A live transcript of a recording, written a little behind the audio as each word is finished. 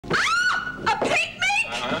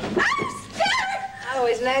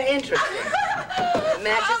isn't that interesting? It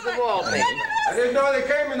matches the wallpaper. I didn't know they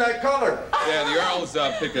came in that color. Yeah, the Earls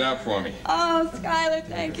picked it up for me. Oh, Skylar,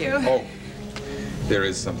 thank you. Oh, there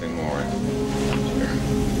is something more.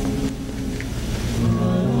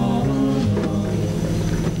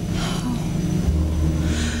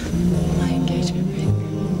 My engagement ring.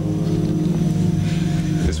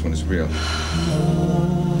 This one is real. Thank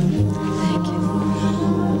you.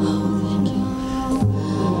 Oh, thank you.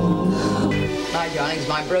 My darlings,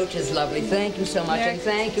 my brooch is lovely. Thank you so much, and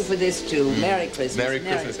thank you for this, too. Merry Christmas. Merry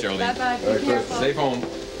Christmas, Geraldine. Bye-bye. Be careful. Safe home.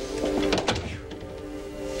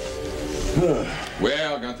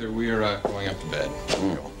 Well, Gunther, we're going up to bed.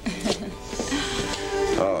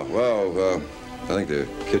 Oh, well, I think the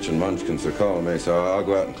kitchen munchkins are calling me, so I'll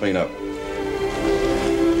go out and clean up.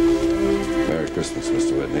 Merry Christmas,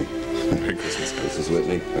 Mr. Whitney. Merry Christmas. Mrs.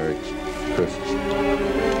 Whitney, Merry Christmas.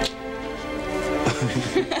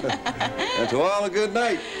 And to all a good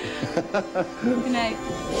night. Good night.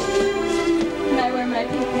 Can I wear my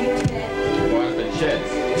pink to bed? Go out the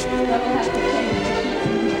sheds. I will have to change.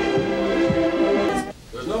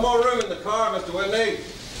 There's no more room in the car, Mr. Whitney.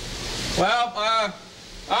 Well, all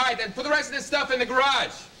right, then put the rest of this stuff in the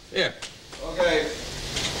garage. Here. Okay.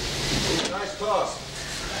 Nice toss.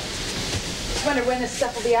 I wonder when this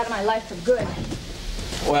stuff will be out of my life for good.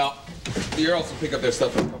 Well, the Earls will pick up their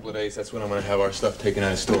stuff in a couple of days. That's when I'm going to have our stuff taken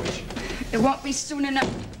out of storage. It won't be soon enough.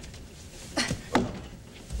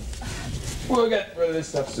 We'll get rid of this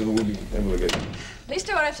stuff soon. We'll be able to get it. At least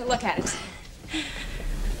I won't have to look at it.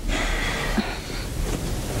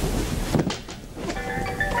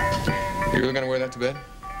 You're going to wear that to bed?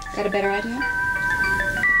 Got a better idea?